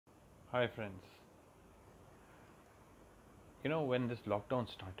Hi friends. When this lockdown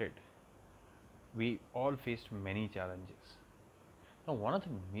started, we all faced many challenges. Now, one of the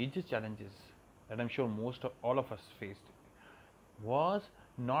major challenges that I'm sure all of us faced was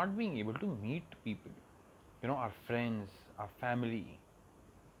not being able to meet people, our friends, our family.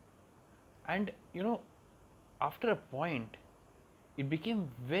 And, after a point, it became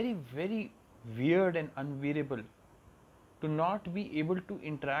very, very weird and unbearable to not be able to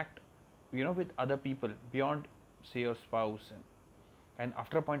interact, with other people beyond, say, your spouse and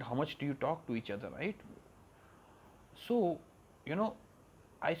after a point how much do you talk to each other, right? So you know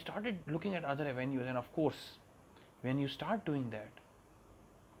I started looking at other avenues, and of course when you start doing that,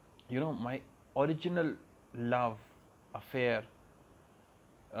 my original love affair,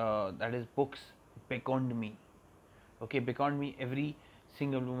 that is books, beckoned me. Okay, beckoned me every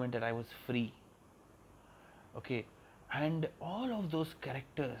single moment that I was free. Okay, and all of those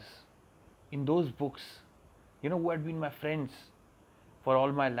characters in those books, who had been my friends for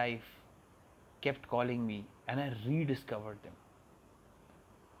all my life, kept calling me, and I rediscovered them.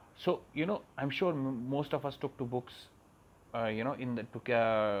 So I'm sure most of us took to books, in the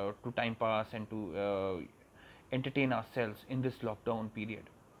to time pass and to entertain ourselves in this lockdown period.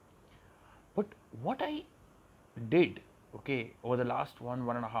 But what I did, okay, over the last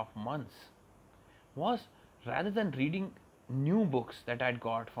 1.5 months was, rather than reading new books that I'd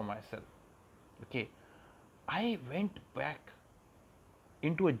got for myself, okay, I went back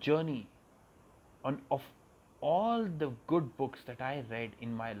into a journey of all the good books that I read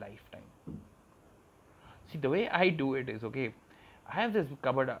in my lifetime. See, the way I do it is, okay, I have this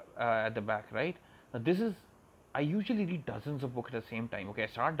cupboard at the back, right? Now, I usually read dozens of books at the same time. Okay, I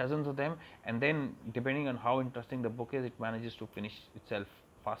start dozens of them, and then depending on how interesting the book is, it manages to finish itself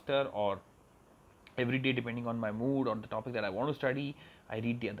faster, or every day, depending on my mood or the topic that I want to study, I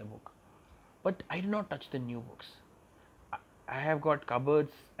read the other book. But I do not touch the new books. I have got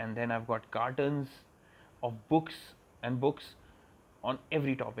cupboards, and then I've got cartons of books and books on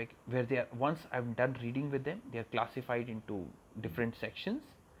every topic, where they are, once I'm done reading with them, they are classified into different sections: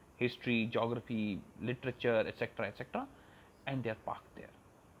 history, geography, literature, etc., etc., and they are parked there.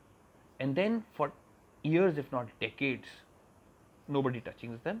 And then for years, if not decades, nobody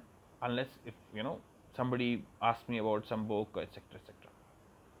touches them, unless if somebody asks me about some book, etc., etc.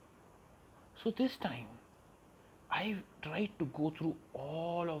 So this time I tried to go through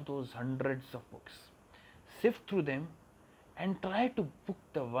all of those hundreds of books, sift through them, and try to book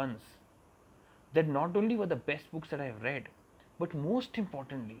the ones that not only were the best books that I have read, but most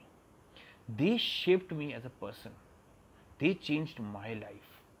importantly, they shaped me as a person. They changed my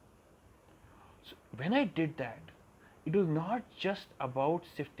life. So when I did that, it was not just about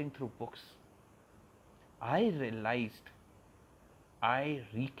sifting through books. I realized I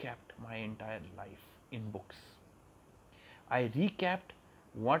recapped my entire life in books. I recapped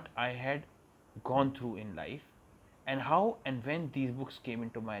what I had gone through in life, and how and when these books came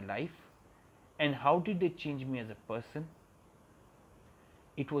into my life, and how did they change me as a person.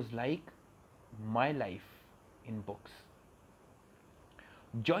 It was like my life in books.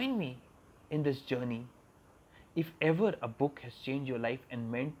 Join me in this journey. If ever a book has changed your life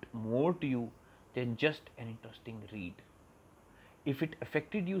and meant more to you than just an interesting read, if it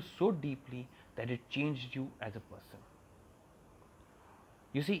affected you so deeply that it changed you as a person.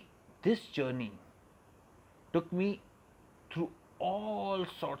 You see, this journey took me through all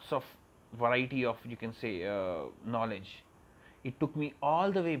sorts of variety of, you can say, knowledge. It took me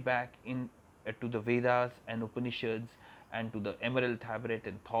all the way back in to the Vedas and Upanishads, and to the Emerald Tablet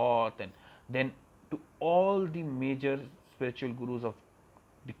and Thought, and then to all the major spiritual gurus of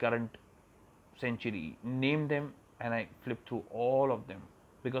the current century. Name them, and I flipped through all of them,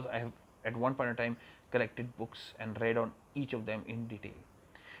 because I have at one point in time collected books and read on each of them in detail.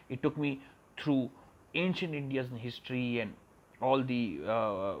 It took me through ancient India's history, and all the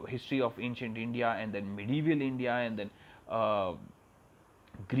history of ancient India, and then medieval India, and then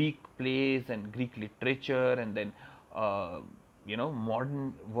Greek plays and Greek literature, and then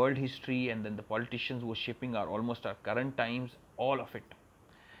modern world history, and then the politicians who were shaping our almost our current times. All of it.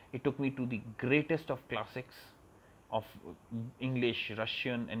 It took me to the greatest of classics of English,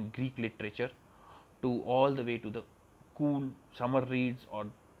 Russian, and Greek literature, to all the way to the cool summer reads, or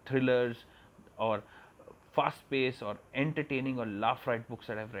thrillers, or fast paced or entertaining or laugh right books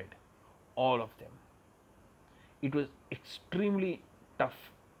that I've read. All of them. It was extremely tough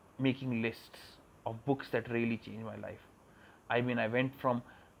making lists of books that really changed my life. I mean, I went from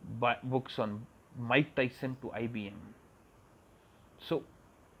books on Mike Tyson to IBM. So,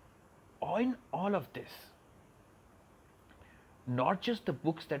 in all of this, not just the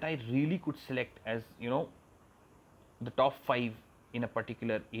books that I really could select as, the top 5 in a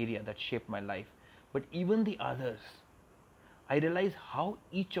particular area that shaped my life, but even the others. I realize how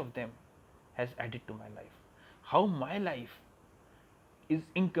each of them has added to my life, how my life is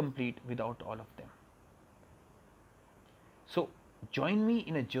incomplete without all of them. So, join me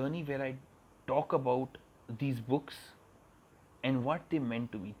in a journey where I talk about these books and what they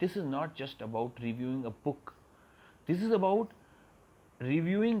meant to me. This is not just about reviewing a book, this is about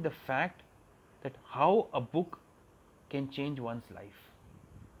reviewing the fact that how a book can change one's life.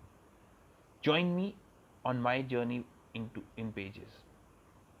 Join me on my journey in pages.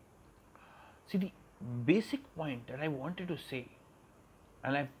 See, the basic point that I wanted to say,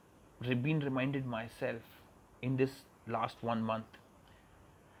 and I've been reminded myself in this last 1 month,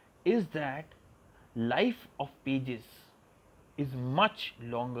 is that life of pages is much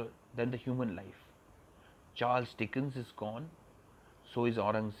longer than the human life. Charles Dickens is gone, so is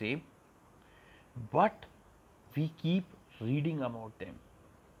Aurangzeb, but we keep reading about them.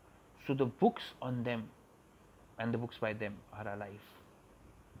 So the books on them and the books by them are alive,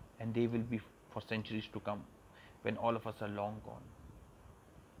 and they will be for centuries to come when all of us are long gone.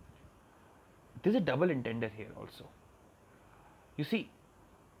 There's a double intender here also. You see,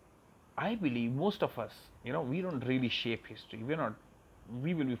 I believe most of us, we don't really shape history.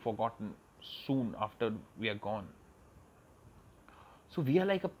 We will be forgotten soon after we are gone. So we are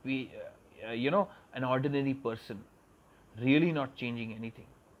like an ordinary person, really not changing anything.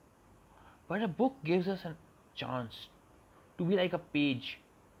 But a book gives us a chance to be like a page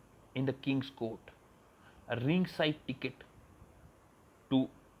in the king's court, a ringside ticket to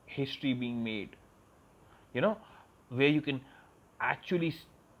history being made, where you can actually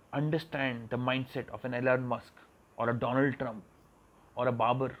understand the mindset of an Elon Musk or a Donald Trump or a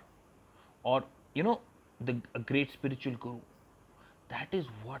Babar or, a great spiritual guru. That is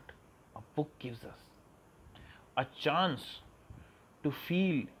what a book gives us. A chance to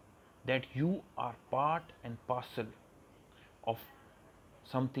feel that you are part and parcel of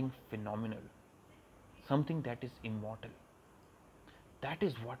something phenomenal, something that is immortal. That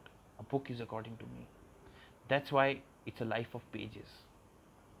is what a book is according to me. That's why it's a life of pages.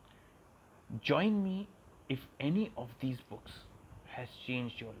 Join me if any of these books has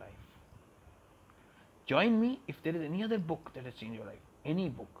changed your life. Join me if there is any other book that has changed your life, any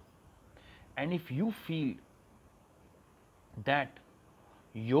book. And if you feel that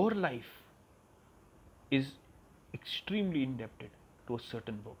your life is extremely indebted to a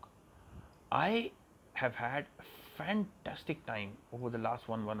certain book, I have had a fantastic time over the last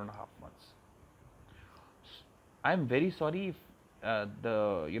 1.5 months. I am very sorry if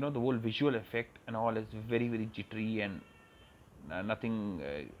the whole visual effect and all is very, very jittery and nothing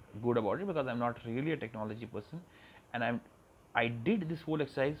good about it, because I'm not really a technology person, and I did this whole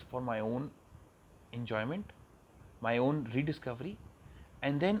exercise for my own enjoyment, my own rediscovery,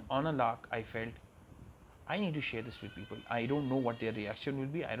 and then on a lark I felt I need to share this with people. I don't know what their reaction will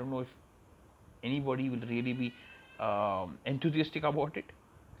be. I don't know if anybody will really be enthusiastic about it,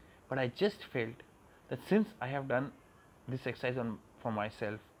 but I just felt that since I have done this exercise for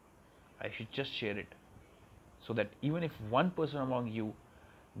myself, I should just share it, so that even if one person among you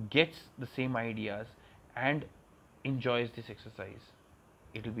gets the same ideas and enjoys this exercise,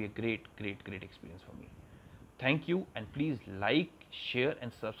 it will be a great, great, great experience for me. Thank you, and please like, share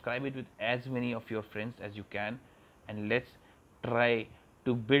and subscribe it with as many of your friends as you can, and let's try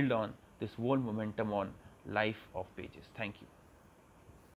to build on this whole momentum on life of pages. Thank you.